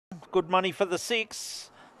Good money for the 6.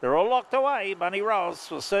 They're all locked away. Money rolls.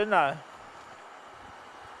 We'll soon know.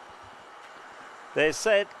 They're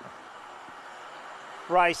set.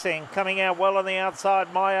 Racing, coming out well on the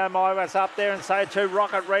outside. My Oh My was up there, and so too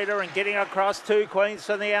Rocket Reader, and getting across. 2 Queens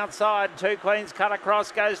from the outside. 2 Queens cut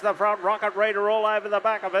across, goes to the front. Rocket Reader all over the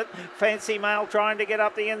back of it. Fancy Mail trying to get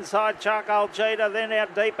up the inside. Charcoal Cheetah, then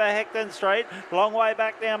out deeper Hecton Street. Long way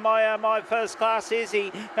back now. My Oh My First Class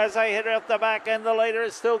Izzy as they head up the back, and the leader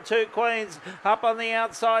is still 2 Queens up on the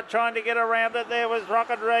outside, trying to get around it. There was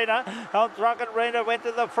Rocket Reader. Rocket Reader went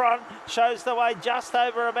to the front, shows the way just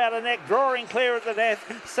over about a neck, drawing clear at the death.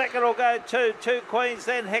 Second will go to 2 Queens,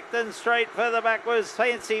 then Hecton Street. Further back was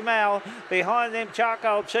Fancy Mal. Behind them,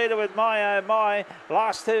 Charcoal Cheetah with My Oh My.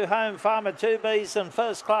 Last 2 Home Farmer 2Bs and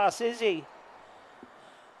First Class Izzy.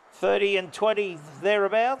 30 and 20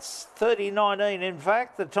 thereabouts. 30.19 in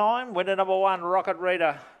fact. The time. Winner number 1, Rocket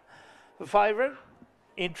Reader. The favourite.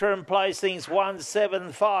 Interim placings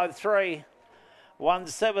 1753.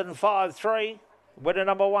 1753. Winner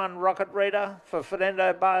number 1, Rocket Reader for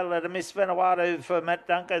Fernando Bale and Miss Vanuatu for Matt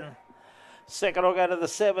Duncan. Second will go to the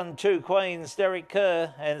 7, 2 Queens, Derek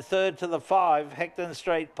Kerr. And third to the 5, Hecton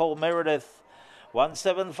Street, Paul Meredith.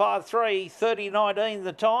 1753, 30.19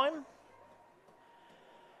 the time.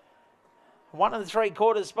 1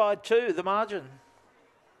 3/4 by 2 the margin.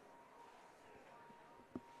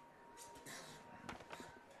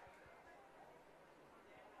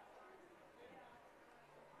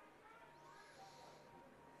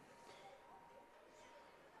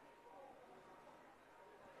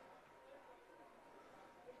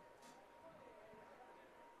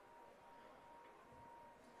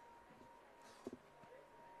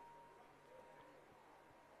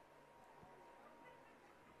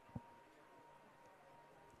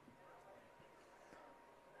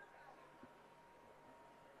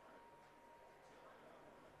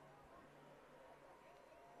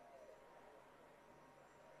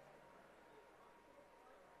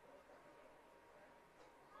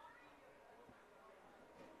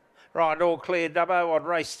 Right, all clear, Dubbo on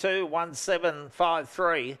race 2,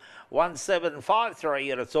 1753.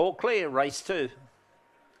 1753, and it's all clear, race 2.